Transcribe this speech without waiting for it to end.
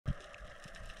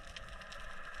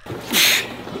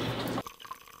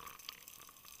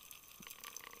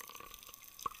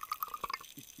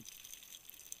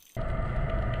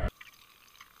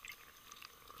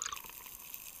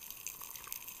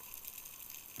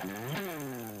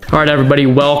All right, everybody,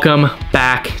 welcome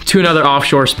back to another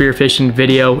offshore spearfishing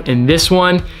video. In this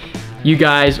one, you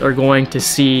guys are going to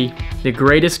see the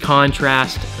greatest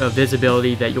contrast of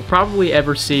visibility that you'll probably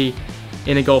ever see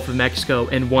in the Gulf of Mexico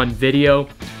in one video.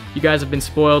 You guys have been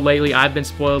spoiled lately. I've been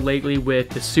spoiled lately with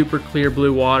the super clear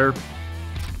blue water.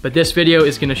 But this video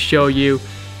is gonna show you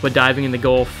what diving in the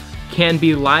Gulf can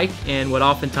be like and what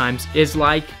oftentimes is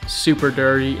like, super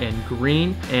dirty and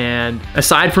green. And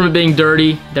aside from it being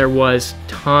dirty, there was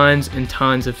tons and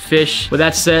tons of fish. With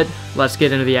that said, let's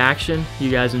get into the action. You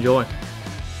guys enjoy.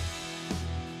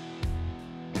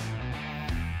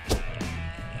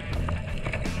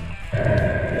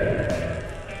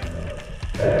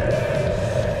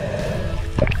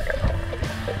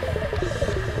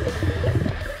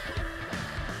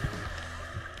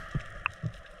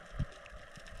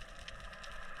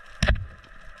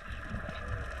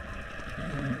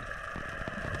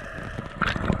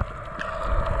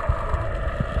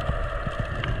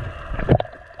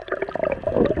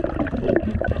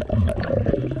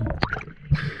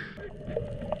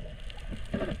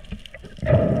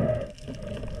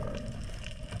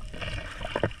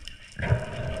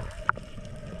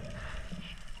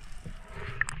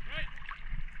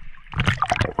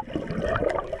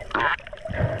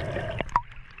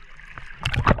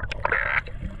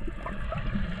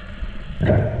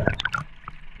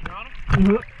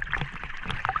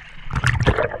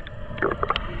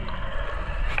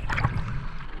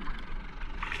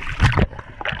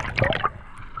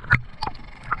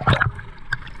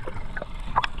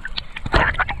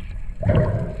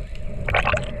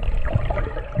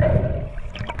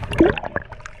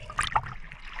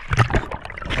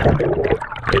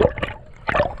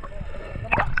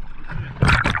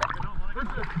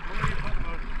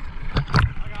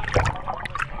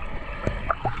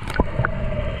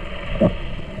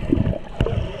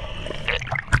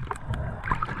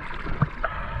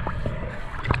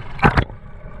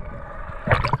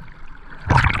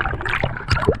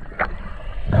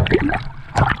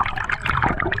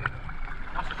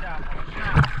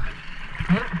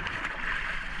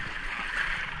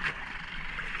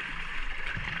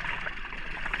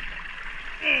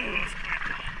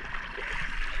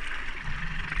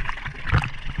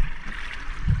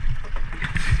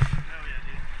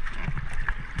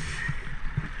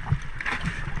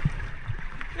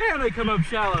 Damn, they come up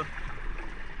shallow.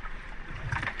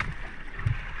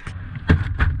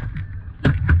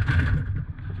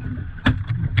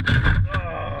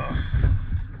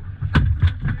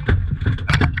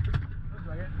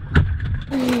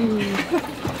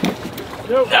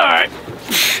 Alright.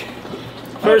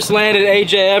 First landed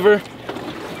AJ ever.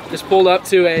 Just pulled up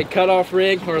to a cutoff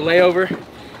rig or a layover.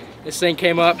 This thing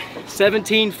came up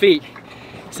 17 feet.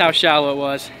 That's how shallow it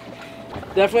was.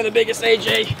 Definitely the biggest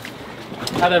AJ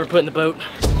I've ever put in the boat.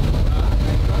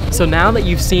 So now that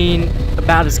you've seen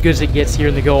about as good as it gets here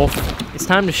in the Gulf, it's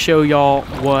time to show y'all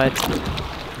what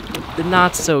the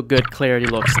not so good clarity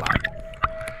looks like.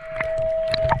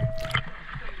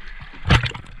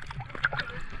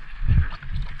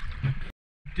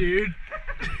 Dude.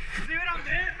 See what I'm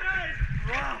doing? Nice.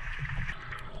 Wow.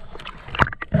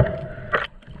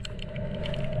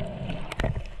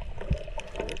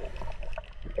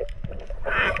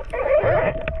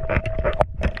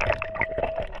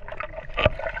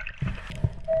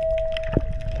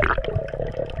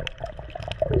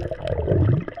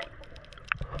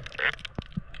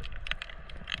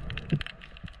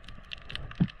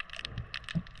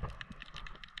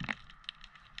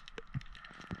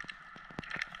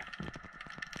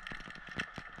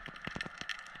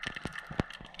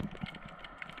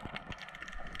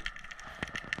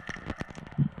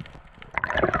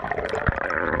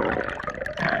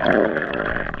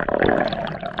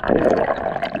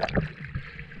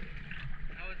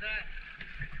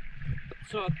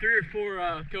 Saw 3 or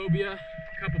 4 cobia, a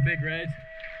couple big reds.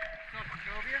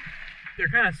 Cobia? They're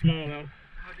kind of small though.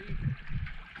 How deep?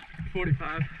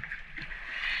 45.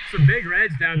 Some big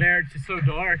reds down there. It's just so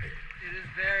dark. It is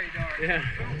very dark. Yeah.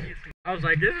 I was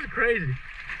like, this is crazy.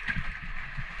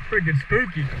 Freaking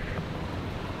spooky.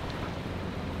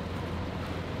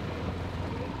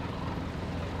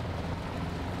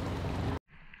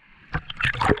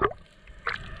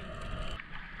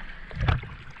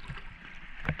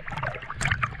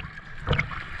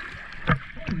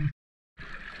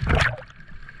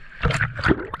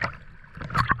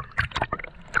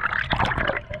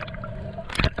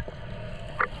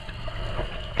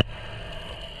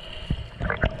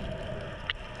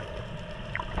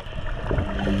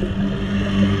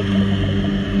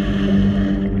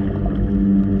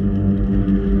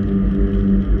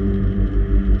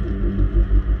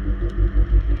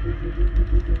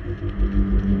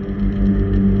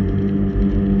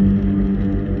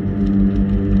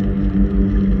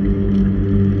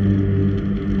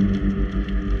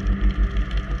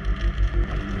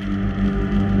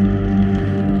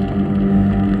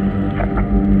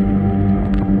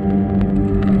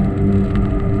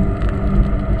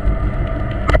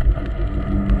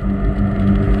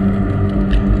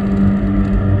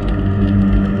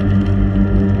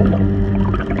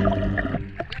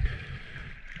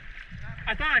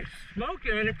 I thought I smoked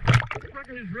it and it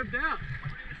fucking just ripped out.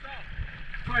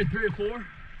 Probably 3 or 4.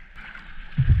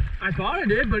 I thought I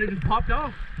did, but it just popped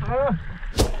off. I don't know.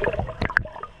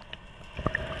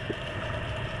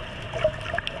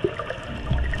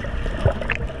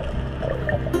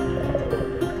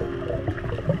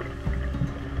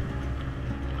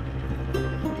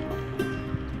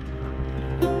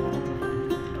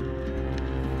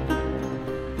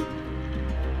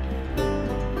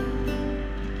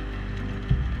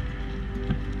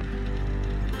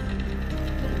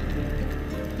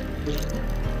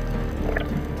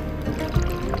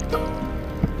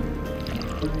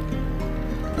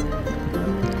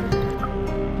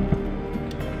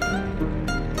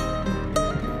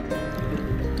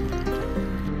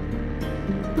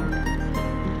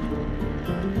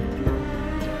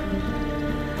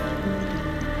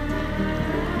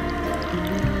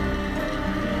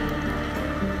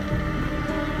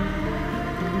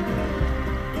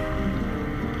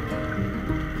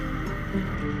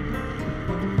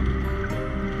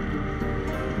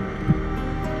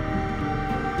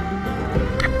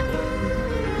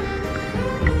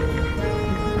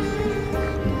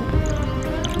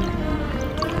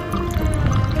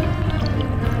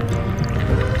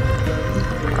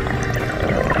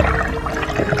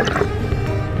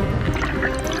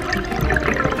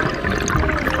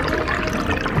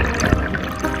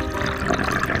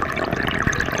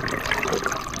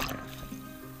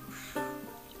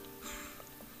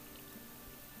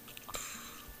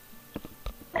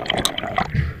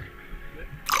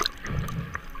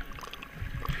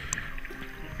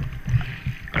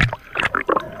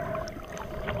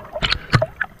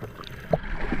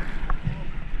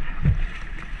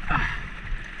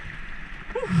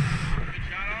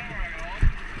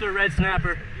 It's a red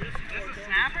snapper. This a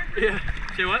snapper? Yeah.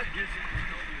 Say what?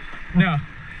 No.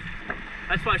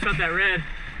 That's why I shot that red.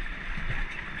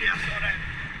 Yeah, I saw that.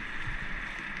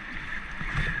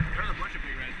 There's a bunch of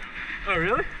big reds down there. Oh,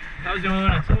 really? That was the only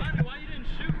one I saw. Why you didn't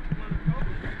shoot one of the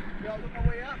cobras? Yeah, I was on my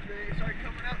way up. They started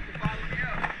coming up to follow me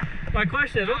up. My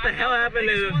question is, what the hell happened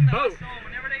to the boat?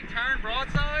 Whenever they turn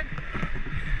broadside,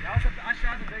 I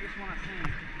shot the biggest one I've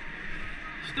seen.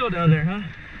 Still down there, huh?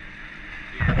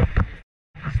 Yeah.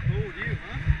 I spooled you,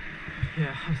 huh?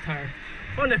 Yeah, I was tired.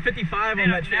 I went at 55 Man,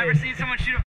 on that I've chain. never seen someone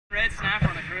shoot a red snapper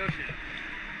on a drill ship.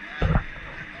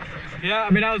 Yeah, I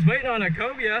mean, I was waiting on a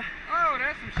cobia, Oh,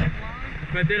 that's some shit flying.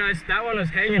 but then that one was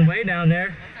hanging way down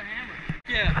there. That's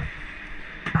a hammer.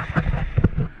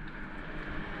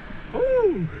 Yeah.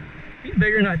 Ooh, he's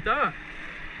bigger than I thought.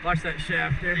 Watch that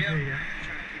shaft there. Yep. There you go.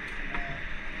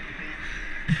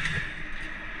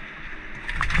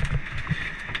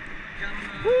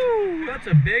 Woo, that's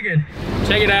a big one.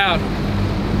 Check it out.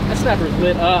 That snapper's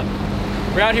lit up.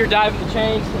 We're out here diving the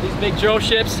chains of these big drill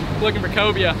ships looking for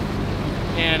cobia.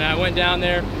 And I went down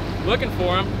there looking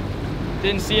for him.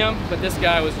 Didn't see him, but this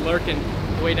guy was lurking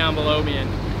way down below me and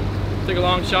took a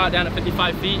long shot down at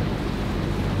 55 feet.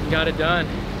 Got it done.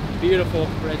 Beautiful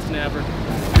red snapper.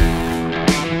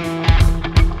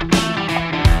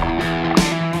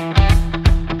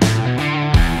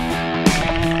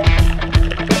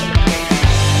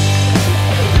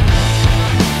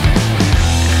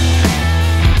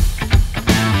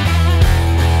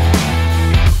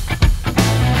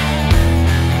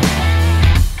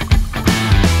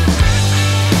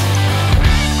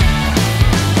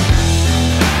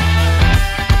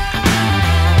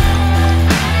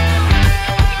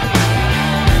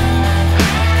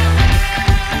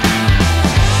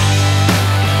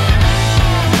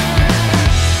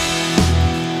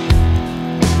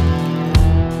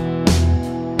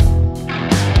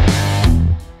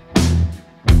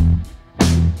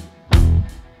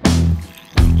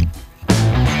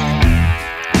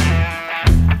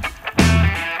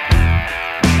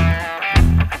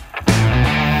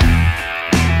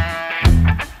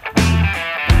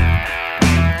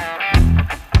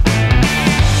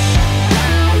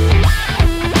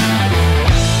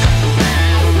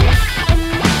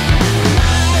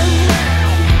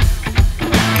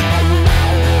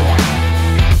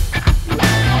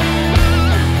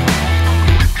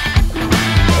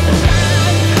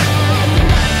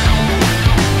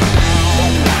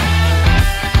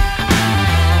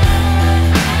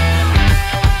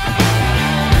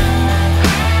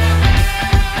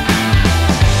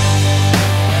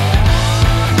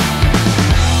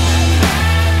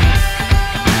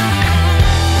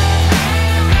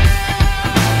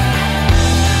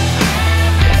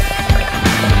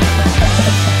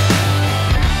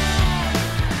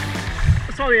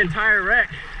 The entire wreck.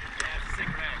 Yeah, it's a sick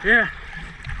wreck. Yeah.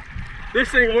 This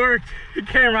thing worked. It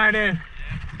came right in.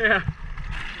 Yeah.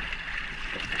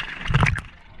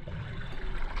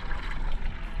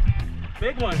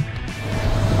 Big one.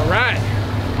 All right.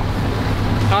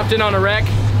 Hopped in on a wreck.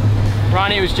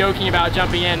 Ronnie was joking about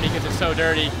jumping in because it's so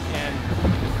dirty,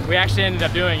 and we actually ended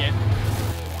up doing it.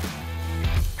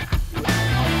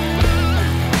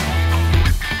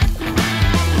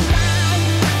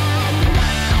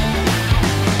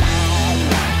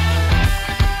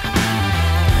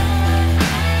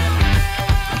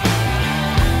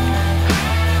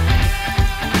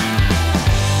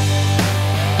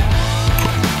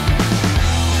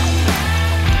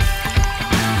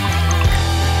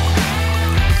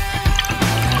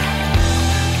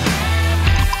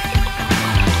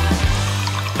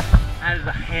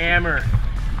 Hammer.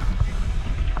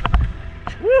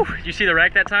 Woo! Did you see the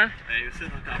wreck that time? Hey, he was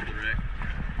sitting on top of the wreck.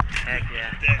 Heck yeah.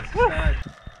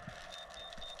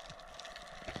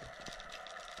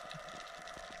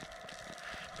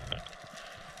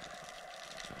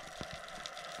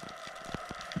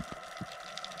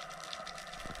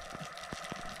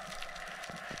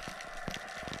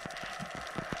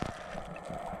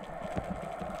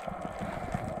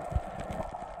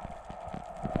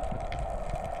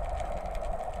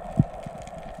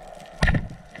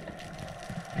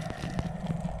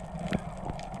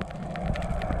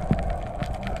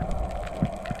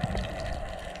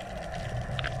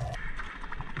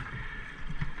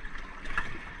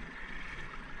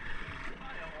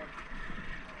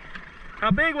 How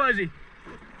big was he?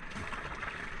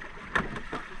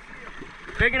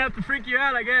 Big enough to freak you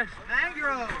out, I guess.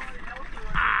 Angro!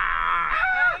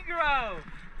 Ah! Angro!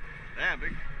 Damn,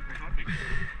 big.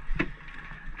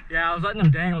 Yeah, I was letting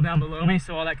them dangle down below me,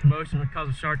 so all that commotion would cause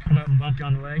a shark to come up and bump you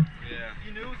on the leg. Yeah.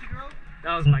 You knew it was a girl?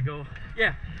 That was my goal.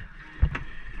 Yeah.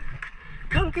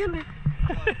 Come get me.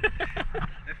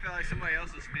 It felt like somebody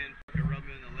else's fin rubbed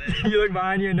me in the leg. You look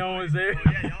behind you and no one was there.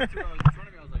 Oh yeah, y'all two were in front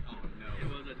of me. I was like, oh no. It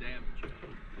was a damn chub.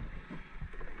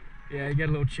 Yeah, you got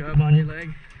a little chub on your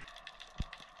leg.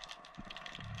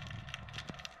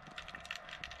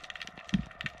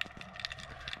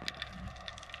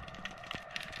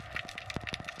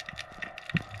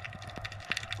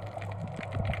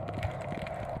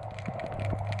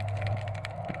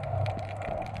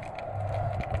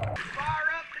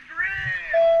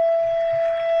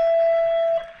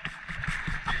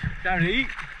 Time to eat.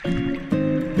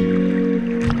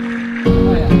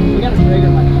 Oh yeah, we got a bigger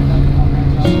like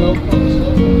slow.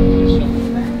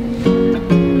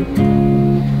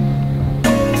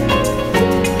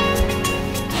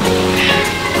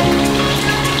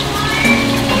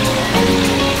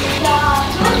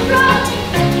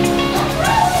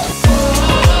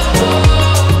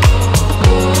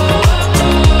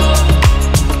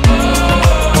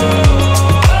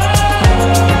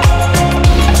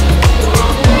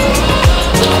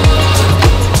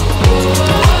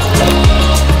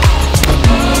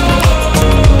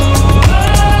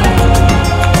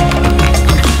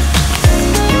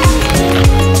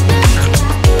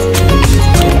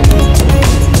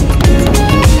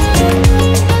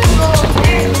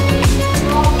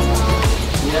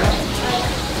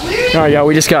 All right, y'all,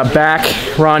 we just got back.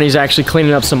 Ronnie's actually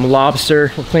cleaning up some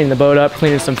lobster. We're cleaning the boat up,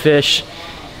 cleaning some fish.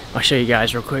 I'll show you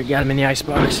guys real quick. Got him in the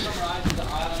icebox.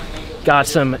 Got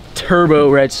some turbo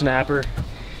red snapper.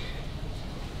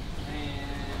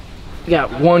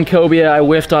 Got one cobia. I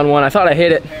whiffed on one. I thought I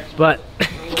hit it, but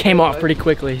it came off pretty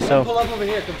quickly. So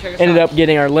ended up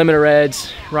getting our limit of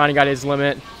reds. Ronnie got his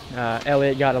limit.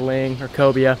 Elliot got a ling or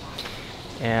cobia.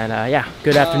 And yeah,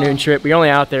 good afternoon trip. We only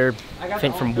out there, I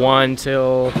think, from 1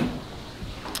 till,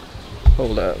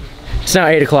 hold up. It's now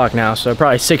 8 o'clock now, so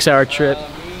probably 6-hour trip.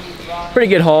 Pretty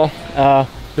good haul.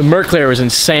 The Merclair was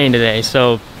insane today,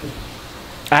 so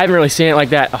I haven't really seen it like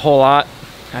that a whole lot.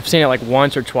 I've seen it like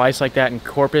once or twice like that in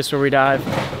Corpus where we dive,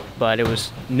 but it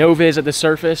was no viz at the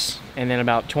surface, and then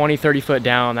about 20-30 foot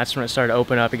down, that's when it started to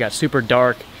open up. It got super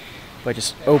dark, but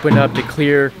just opened up to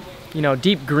clear, you know,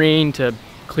 deep green to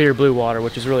clear blue water,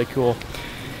 which is really cool.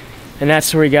 And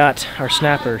that's where we got our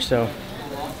snapper. So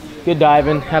good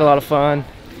diving, had a lot of fun,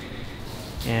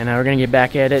 and we're gonna get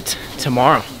back at it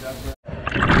tomorrow.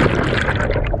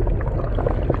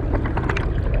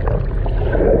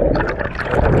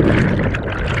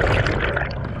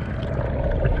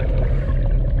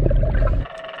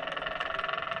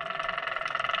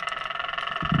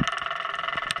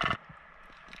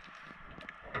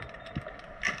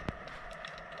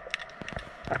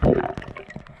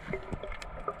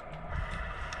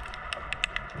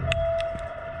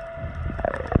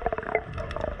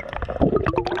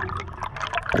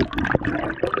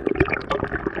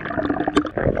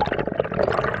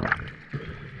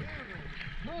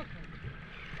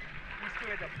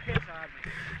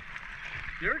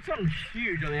 There's something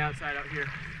huge on the outside out here.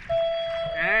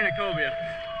 And a cobia.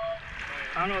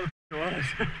 I don't know what the f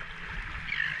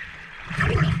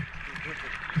it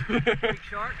was. Big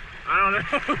shark? I don't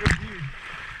know.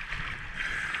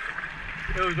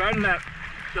 It was right in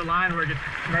the line where it gets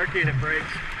murky and it breaks.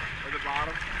 At the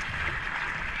bottom?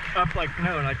 Up like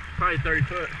probably 30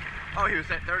 foot. Oh, he was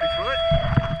at 30 foot?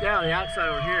 Yeah, on the outside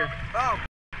over here. Oh,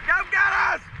 come get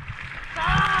us!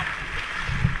 Stop!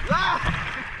 Ah!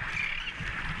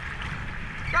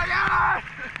 Come get us!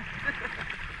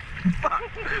 Fuck.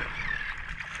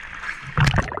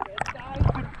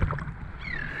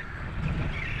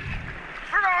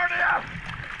 We're going down!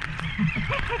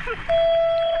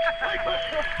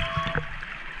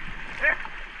 Here,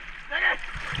 take it!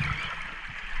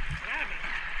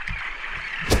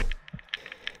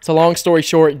 So long story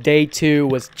short, day 2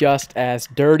 was just as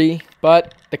dirty,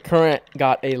 but the current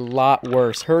got a lot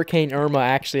worse. Hurricane Irma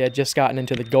actually had just gotten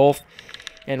into the Gulf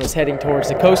and was heading towards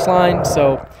the coastline,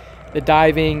 so the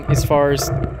diving as far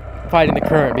as fighting the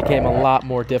current became a lot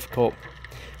more difficult.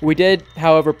 We did,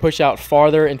 however, push out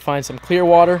farther and find some clear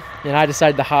water, and I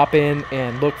decided to hop in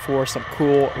and look for some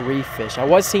cool reef fish. I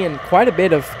was seeing quite a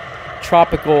bit of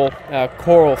tropical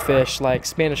coral fish like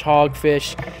Spanish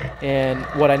hogfish and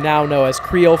what I now know as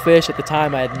Creole fish. At the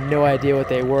time I had no idea what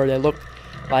they were. They looked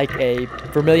like a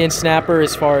vermilion snapper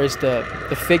as far as the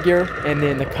figure, and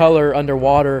then the color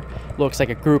underwater looks like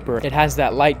a grouper. It has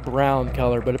that light brown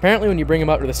color, but apparently when you bring them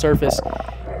up to the surface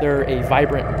they're a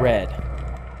vibrant red.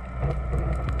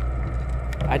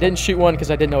 I didn't shoot one because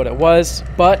I didn't know what it was,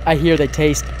 but I hear they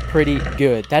taste pretty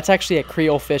good. That's actually a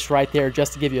Creole fish right there,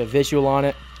 just to give you a visual on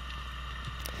it.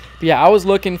 But yeah, I was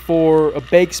looking for a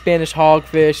baked Spanish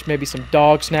hogfish, maybe some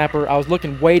dog snapper. I was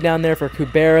looking way down there for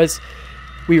cuberas.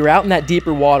 We were out in that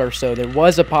deeper water, so there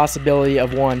was a possibility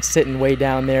of one sitting way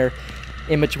down there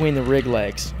in between the rig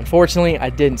legs. Unfortunately, I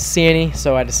didn't see any,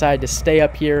 so I decided to stay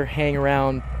up here, hang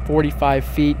around 45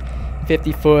 feet,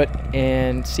 50 foot,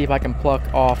 and see if I can pluck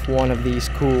off one of these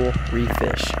cool reef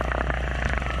fish.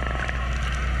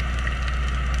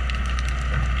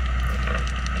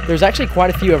 There's actually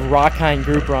quite a few of rockine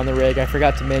grouper on the rig, I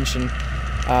forgot to mention,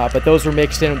 but those were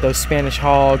mixed in with those Spanish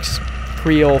hogs,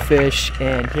 Creole fish,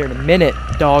 and here in a minute,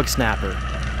 dog snapper.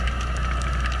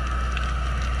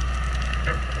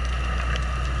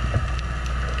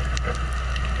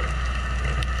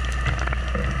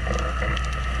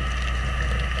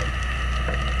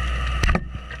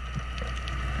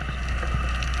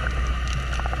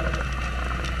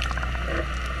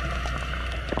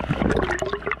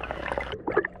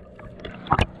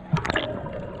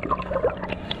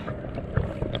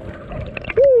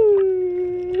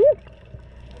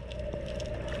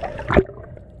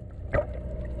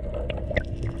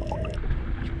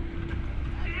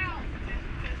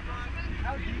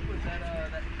 How deep was that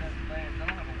land? I don't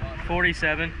have a lot.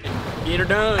 47. Get her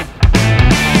done.